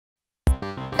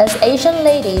As Asian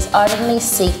ladies ardently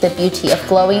seek the beauty of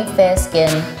glowing fair skin,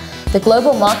 the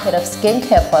global market of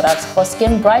skincare products for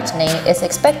skin brightening is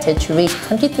expected to reach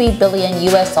 $23 billion in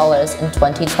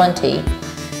 2020.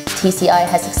 TCI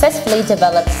has successfully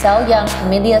developed cell-young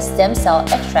Camellia stem cell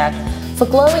extract for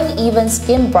glowing even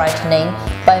skin brightening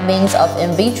by means of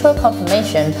in vitro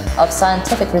confirmation of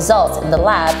scientific results in the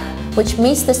lab, which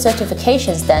meets the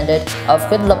certification standard of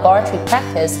good laboratory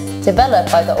practice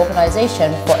developed by the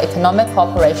Organization for Economic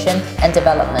Cooperation and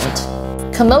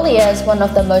Development. Camellia is one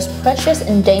of the most precious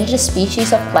endangered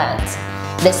species of plants.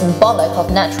 It is symbolic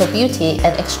of natural beauty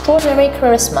and extraordinary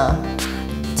charisma.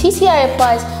 TCI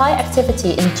applies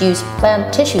high-activity-induced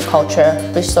plant tissue culture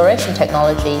restoration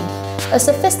technology, a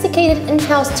sophisticated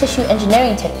in-house tissue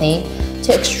engineering technique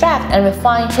to extract and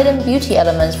refine hidden beauty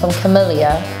elements from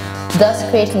Camellia, thus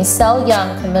creating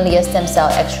cell-young Camellia stem cell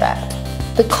extract.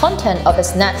 The content of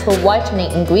its natural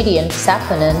whitening ingredient,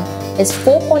 saponin, is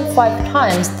 4.5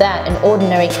 times that in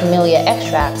ordinary Camellia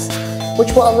extracts,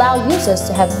 which will allow users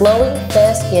to have glowing,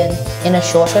 fair skin in a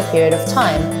shorter period of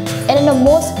time and in a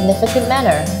more significant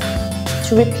manner.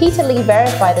 To repeatedly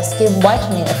verify the skin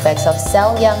whitening effects of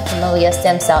cell-young Camellia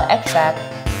stem cell extract,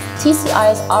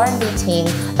 TCI's R&D team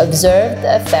observed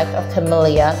the effect of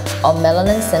Camellia on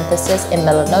melanin synthesis in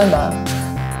melanoma.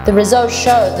 The results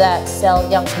showed that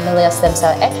cell-young Camellia stem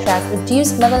cell extract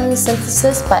reduced melanin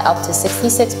synthesis by up to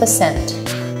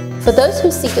 66%. For those who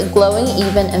seek a glowing,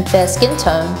 even, and fair skin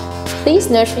tone,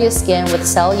 please nurture your skin with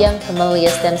cell-young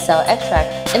Camellia stem cell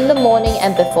extract in the morning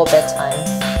and before bedtime.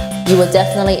 You will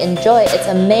definitely enjoy its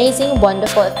amazing,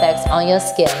 wonderful effects on your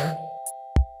skin.